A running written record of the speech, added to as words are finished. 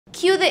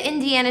Cue the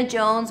Indiana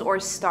Jones or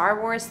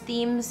Star Wars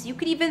themes. You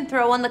could even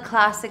throw on the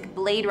classic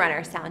Blade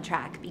Runner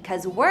soundtrack,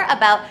 because we're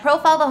about to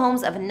profile the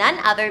homes of none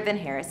other than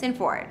Harrison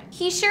Ford.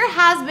 He sure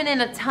has been in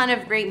a ton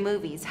of great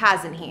movies,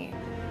 hasn't he?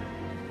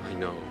 I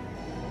know.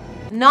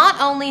 Not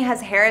only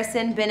has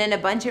Harrison been in a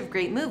bunch of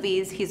great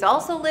movies, he's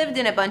also lived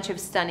in a bunch of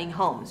stunning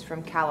homes,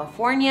 from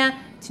California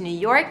to New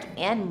York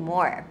and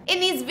more. In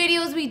these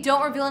videos, we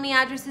don't reveal any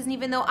addresses, and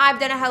even though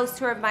I've done a house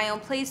tour of my own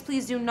place,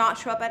 please do not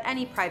show up at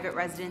any private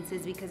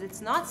residences because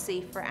it's not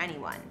safe for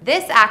anyone.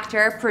 This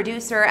actor,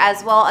 producer,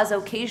 as well as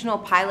occasional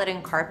pilot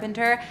and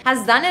carpenter,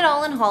 has done it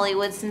all in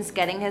Hollywood since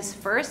getting his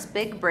first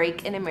big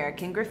break in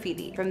American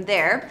Graffiti. From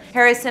there,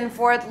 Harrison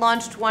Ford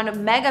launched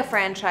one mega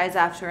franchise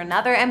after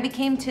another and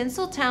became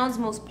Tinseltown's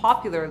most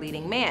popular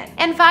leading man.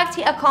 In fact,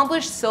 he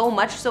accomplished so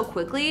much so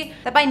quickly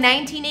that by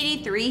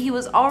 1983, he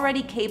was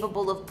already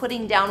capable of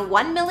putting down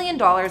 $1 million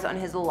on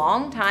his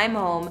longtime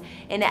home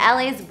in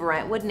LA's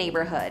Brentwood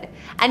neighborhood,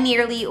 a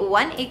nearly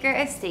 1-acre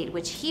estate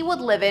which he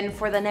would live in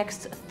for the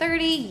next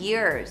 30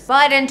 years.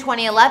 But in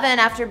 2011,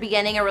 after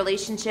beginning a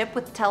relationship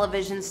with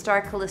television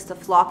star Calista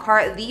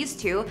Flockhart, these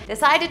two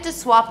decided to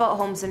swap out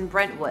homes in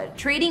Brentwood,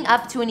 trading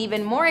up to an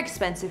even more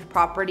expensive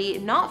property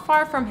not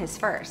far from his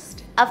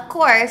first. Of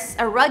course,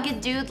 a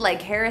rugged dude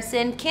like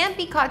Harrison can't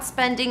be caught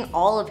spending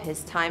all of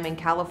his time in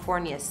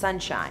California's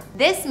sunshine.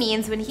 This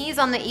means when he's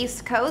on the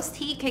East Coast,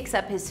 he kicks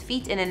up his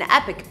feet in an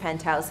epic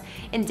penthouse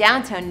in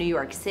downtown New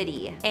York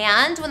City.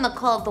 And when the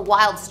call of the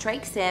wild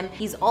strikes him,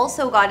 he's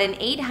also got an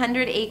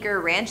 800-acre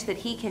ranch that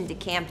he can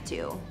decamp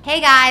to. Hey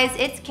guys,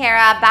 it's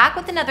Kara, back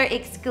with another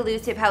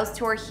exclusive house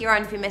tour here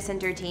on Famous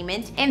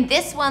Entertainment, and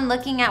this one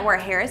looking at where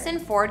Harrison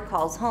Ford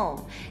calls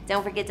home.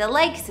 Don't forget to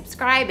like,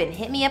 subscribe, and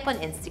hit me up on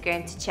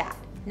Instagram to chat.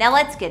 Now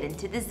let's get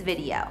into this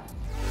video.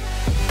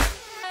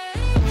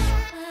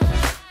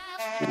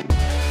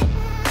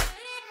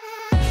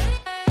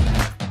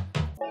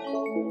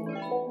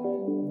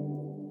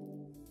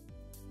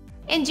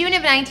 In June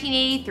of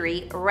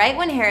 1983, right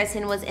when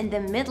Harrison was in the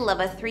middle of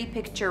a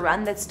 3-picture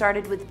run that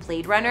started with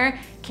Blade Runner,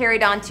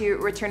 carried on to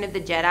Return of the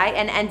Jedi,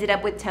 and ended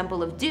up with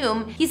Temple of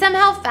Doom, he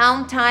somehow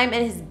found time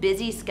in his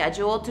busy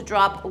schedule to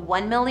drop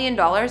 $1 million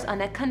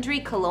on a country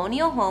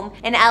colonial home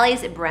in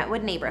LA's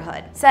Brentwood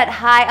neighborhood. Set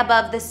high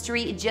above the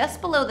street just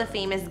below the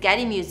famous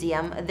Getty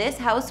Museum, this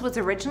house was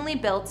originally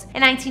built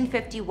in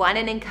 1951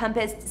 and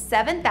encompassed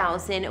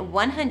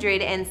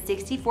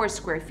 7,164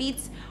 square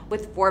feet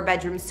with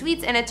 4-bedroom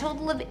suites and a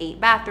total of 8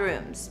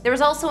 bathrooms. There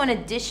was also an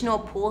additional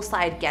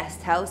poolside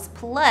guest house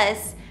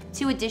plus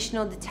 2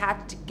 additional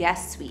detached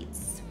guest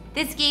suites.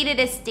 This gated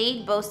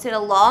estate boasted a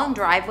long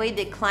driveway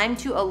that climbed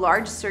to a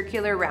large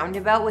circular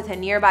roundabout with a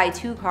nearby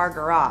 2-car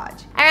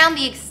garage. Around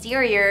the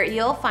exterior,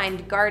 you'll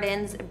find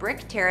gardens,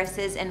 brick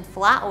terraces, and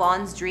flat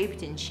lawns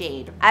draped in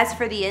shade. As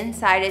for the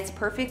inside, it's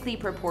perfectly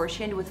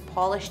proportioned with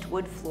polished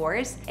wood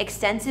floors,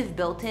 extensive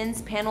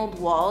built-ins, paneled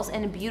walls,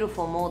 and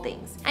beautiful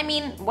moldings. I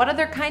mean, what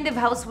other kind of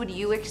house would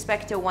you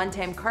expect a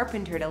one-time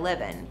carpenter to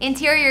live in?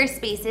 Interior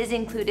spaces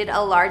included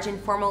a large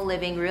informal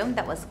living room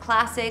that was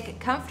classic,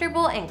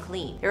 comfortable, and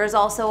clean. There was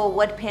also a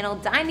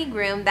wood-paneled dining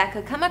room that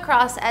could come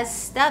across as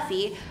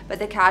stuffy, but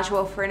the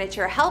casual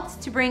furniture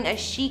helped to bring a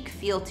chic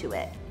feel to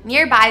it.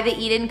 Nearby, the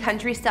Eden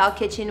country-style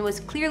kitchen was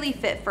clearly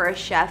fit for a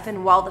chef,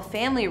 and while the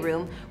family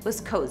room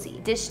was cozy.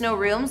 Additional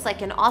rooms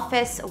like an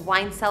office,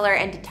 wine cellar,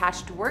 and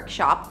detached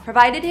workshop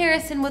provided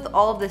Harrison with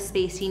all of the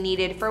space he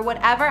needed for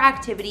whatever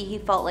activity he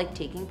felt like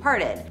taking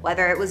part in,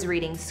 whether it was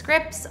reading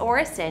scripts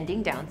or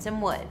sanding down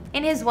some wood.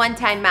 In his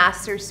one-time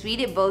master suite,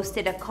 it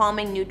boasted a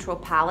calming neutral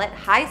palette,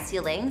 high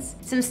ceilings,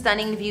 some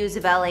stunning views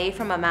of LA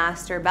from a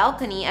master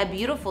balcony, a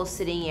beautiful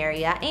sitting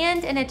area,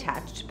 and an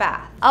attached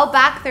bath. Out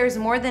back, there's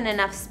more than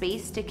enough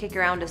space to kick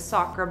around a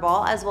soccer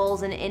ball, as well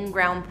as an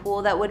in-ground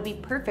pool that would be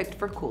perfect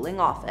for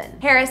cooling off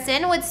in.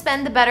 Harrison would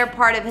spend the better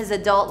part of his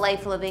adult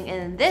life living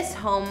in this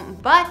home,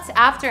 but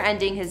after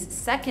ending his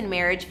second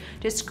marriage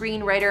to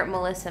screenwriter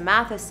Melissa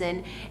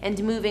Matheson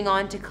and moving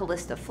on to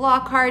Calista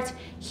Flockhart,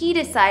 he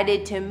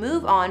decided to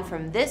move on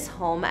from this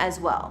home as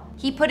well.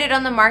 He put it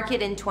on the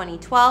market in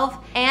 2012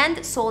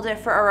 and sold it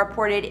for a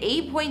reported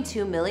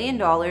 $8.2 million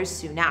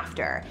soon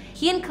after.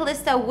 He and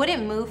Calista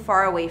wouldn't move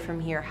far away from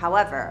here,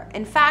 however.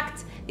 In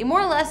fact, they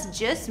more or less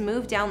just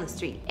moved down the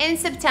street. In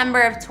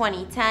September of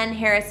 2010,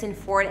 Harrison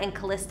Ford and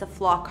Calista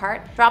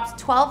Flockhart dropped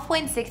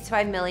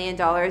 $12.65 million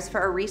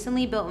for a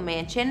recently built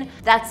mansion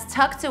that's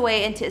tucked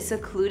away into a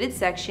secluded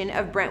section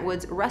of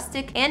Brentwood's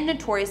rustic and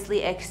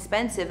notoriously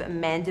expensive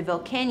Mandeville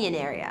Canyon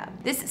area.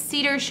 This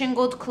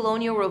cedar-shingled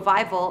colonial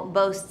revival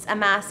boasts a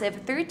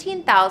massive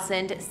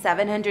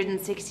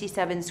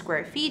 13,767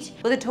 square feet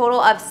with a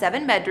total of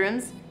 7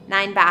 bedrooms,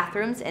 9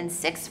 bathrooms, and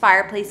 6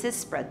 fireplaces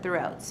spread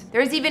throughout.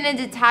 There's even a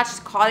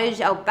detached cottage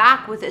out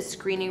back with a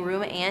screening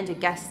room and a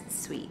guest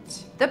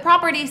suite. The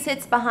property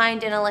sits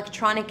behind an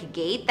electronic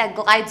gate that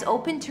glides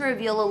open to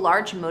reveal a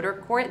large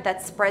motor court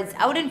that spreads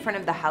out in front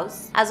of the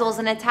house, as well as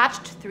an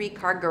attached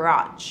 3-car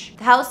garage.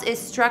 The house is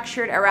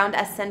structured around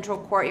a central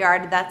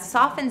courtyard that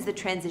softens the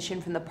transition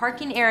from the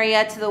parking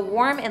area to the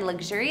warm and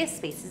luxurious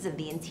spaces of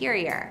the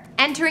interior.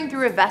 Entering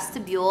through a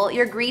vestibule,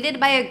 you're greeted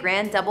by a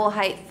grand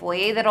double-height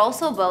foyer that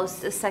also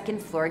boasts a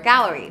 2nd-floor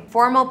gallery.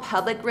 Formal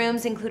public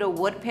rooms include a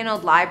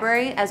wood-paneled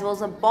library, as well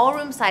as a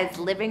ballroom-sized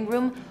living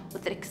room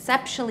with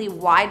exceptionally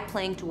wide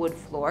planked wood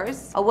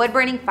floors, a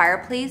wood-burning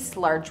fireplace,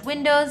 large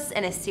windows,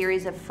 and a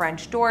series of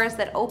French doors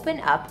that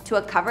open up to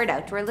a covered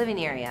outdoor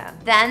living area.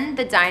 Then,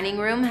 the dining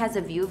room has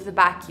a view of the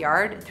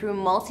backyard through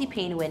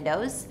multi-pane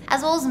windows,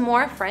 as well as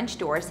more French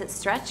doors that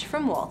stretch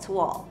from wall to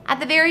wall. At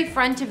the very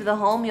front of the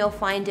home, you'll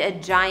find a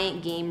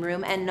giant game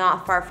room, and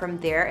not far from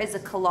there is a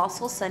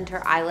colossal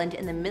center island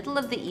in the middle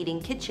of the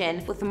eating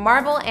kitchen with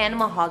marble and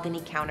mahogany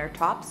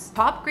countertops,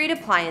 top-grade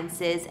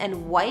appliances,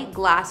 and white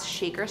glass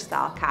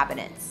shaker-style cabinets.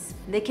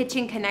 The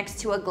kitchen connects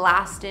to a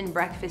glassed-in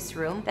breakfast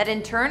room that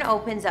in turn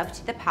opens up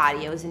to the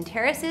patios and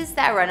terraces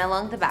that run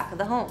along the back of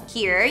the home.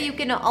 Here, you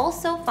can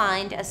also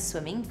find a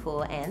swimming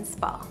pool and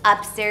spa.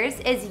 Upstairs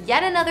is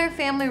yet another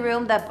family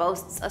room that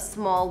boasts a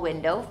small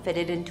window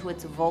fitted into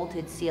its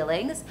vaulted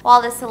ceilings,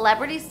 while the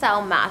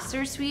celebrity-style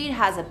master suite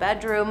has a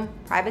bedroom,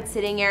 private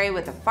sitting area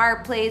with a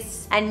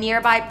fireplace, a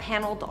nearby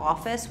paneled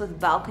office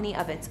with balcony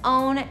of its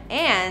own,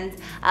 and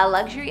a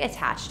luxury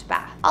attached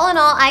bath. All in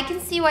all, I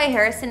can see why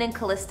Harrison and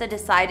Callista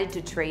decided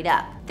to trade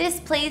up.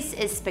 This place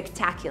is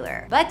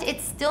spectacular, but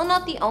it's still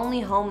not the only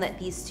home that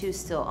these two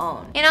still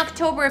own. In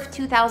October of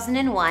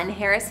 2001,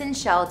 Harrison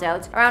shelled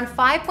out around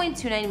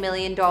 $5.29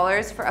 million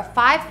for a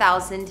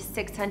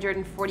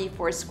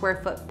 5,644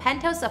 square foot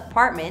penthouse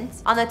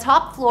apartment on the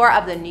top floor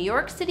of the New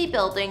York City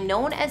building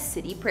known as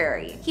City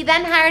Prairie. He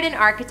then hired an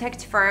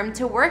architect firm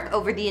to work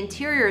over the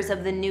interiors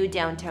of the new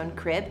downtown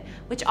crib,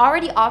 which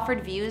already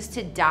offered views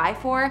to die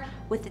for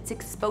with its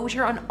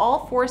exposure on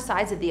all 4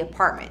 sides of the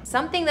apartment,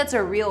 something that's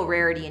a real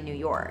rarity in New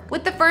York.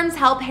 With the firm's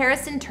help,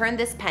 Harrison turned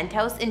this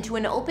penthouse into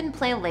an open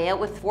plan layout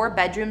with 4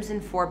 bedrooms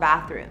and 4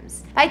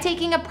 bathrooms. By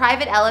taking a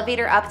private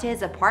elevator up to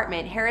his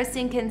apartment,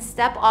 Harrison can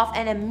step off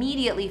and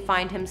immediately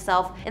find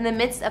himself in the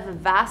midst of a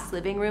vast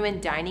living room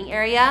and dining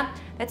area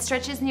that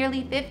stretches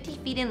nearly 50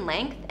 feet in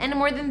length and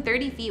more than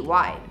 30 feet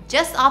wide.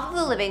 Just off of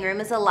the living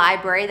room is a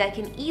library that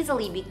can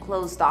easily be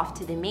closed off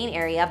to the main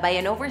area by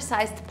an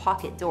oversized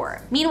pocket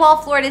door. Meanwhile,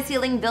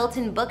 floor-to-ceiling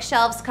built-in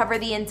bookshelves cover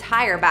the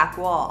entire back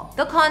wall.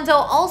 The condo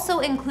also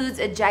includes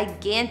a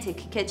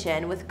gigantic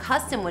kitchen with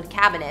custom wood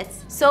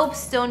cabinets,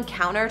 soapstone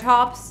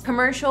countertops,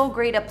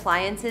 commercial-grade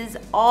appliances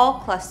all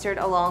clustered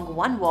along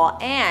one wall,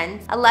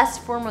 and a less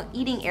formal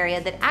eating area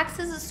that acts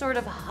as a sort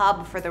of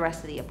hub for the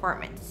rest of the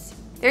apartments.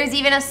 There's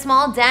even a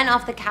small den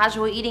off the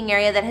casual eating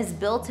area that has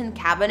built-in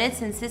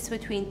cabinets and sits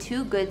between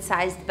 2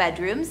 good-sized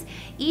bedrooms,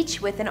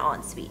 each with an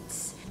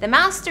ensuite. The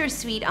master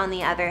suite, on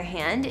the other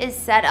hand, is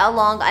set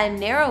along a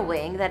narrow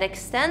wing that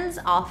extends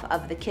off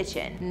of the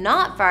kitchen,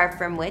 not far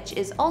from which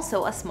is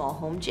also a small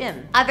home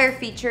gym. Other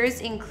features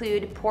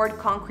include poured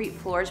concrete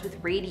floors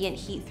with radiant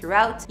heat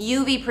throughout,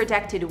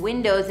 UV-protected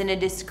windows, and a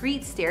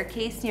discreet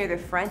staircase near the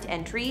front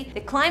entry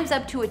that climbs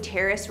up to a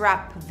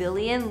terrace-wrapped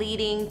pavilion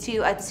leading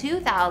to a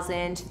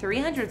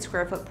 2,300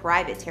 square foot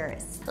private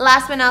terrace.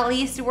 Last but not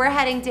least, we're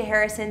heading to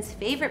Harrison's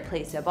favorite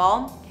place of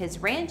all, his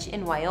ranch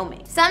in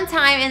Wyoming.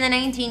 Sometime in the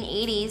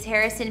 1980s,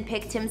 Harrison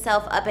picked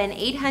himself up an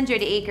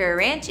 800-acre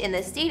ranch in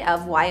the state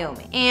of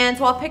Wyoming. And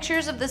while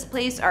pictures of this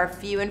place are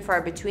few and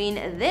far between,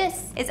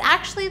 this is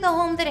actually the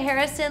home that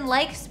Harrison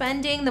likes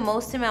spending the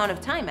most amount of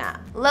time at.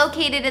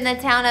 Located in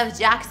the town of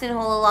Jackson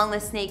Hole along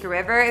the Snake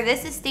River,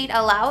 this estate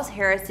allows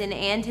Harrison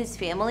and his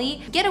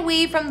family to get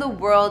away from the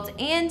world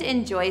and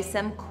enjoy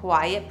some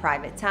quiet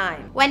private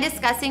time. When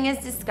discussing his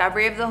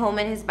discovery of the home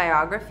in his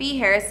biography,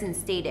 Harrison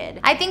stated,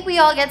 "I think we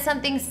all get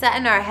something set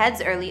in our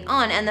heads early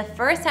on, and the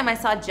first time I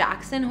saw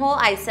Jackson Hole,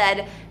 I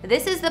said,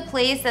 this is the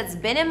place that's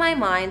been in my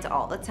mind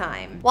all the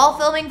time." While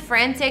filming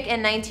Frantic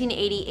in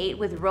 1988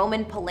 with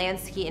Roman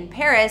Polanski in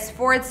Paris,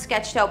 Ford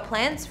sketched out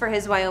plans for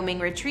his Wyoming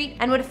retreat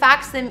and would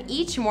fax them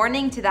each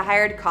morning to the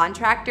hired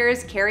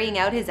contractors carrying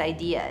out his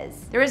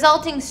ideas. The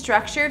resulting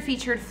structure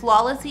featured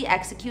flawlessly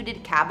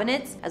executed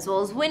cabinets, as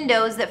well as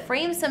windows that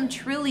frame some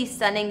truly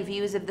stunning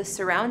views of the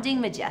surrounding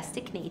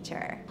majestic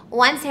nature.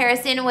 Once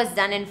Harrison was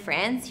done in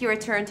France, he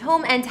returned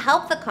home and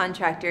helped the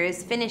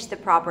contractors finish the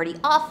property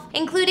off,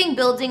 including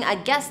building a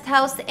guest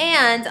house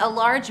and a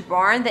large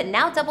barn that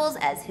now doubles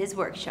as his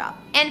workshop.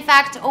 In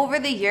fact, over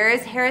the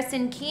years,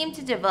 Harrison came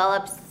to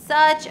develop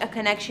such a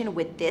connection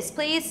with this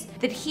place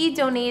that he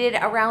donated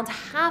around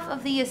half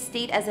of the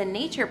estate as a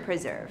nature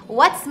preserve.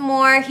 What's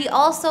more, he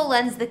also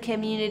lends the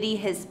community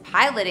his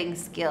piloting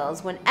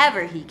skills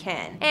whenever he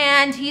can,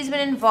 and he's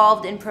been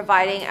involved in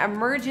providing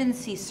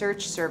emergency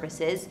search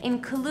services,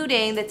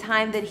 including the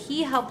time that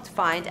he helped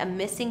find a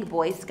missing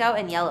Boy Scout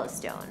in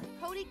Yellowstone.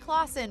 Cody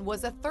Clausen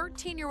was a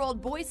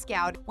 13-year-old Boy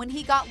Scout when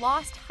he got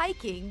lost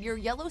hiking near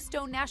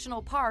Yellowstone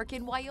National Park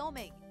in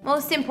Wyoming.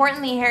 Most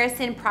importantly,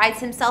 Harrison prides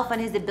himself on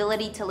his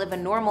ability to live a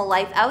normal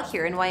life out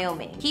here in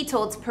Wyoming. He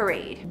told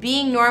Parade,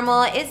 "Being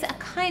normal is a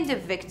kind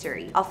of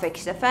victory. I'll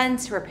fix a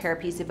fence, repair a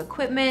piece of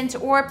equipment,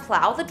 or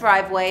plow the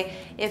driveway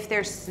if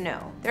there's snow.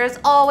 There's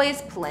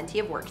always plenty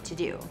of work to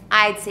do."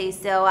 I'd say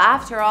so.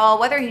 After all,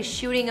 whether he's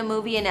shooting a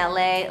movie in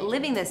LA,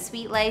 living the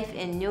sweet life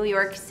in New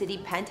York City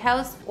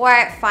penthouse,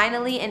 or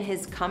finally in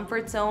his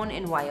comfort zone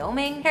in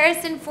Wyoming,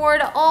 Harrison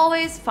Ford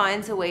always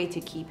finds a way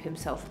to keep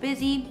himself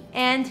busy,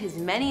 and his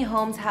many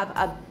homes have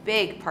a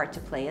big part to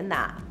play in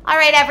that.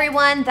 Alright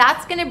everyone,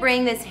 that's gonna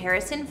bring this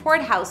Harrison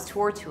Ford house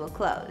tour to a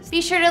close.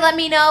 Be sure to let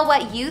me know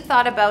what you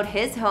thought about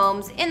his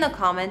homes in the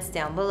comments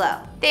down below.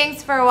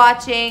 Thanks for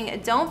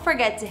watching. Don't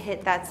forget to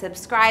hit that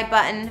subscribe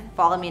button,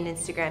 follow me on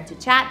Instagram to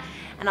chat,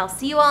 and I'll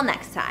see you all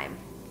next time.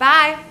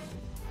 Bye!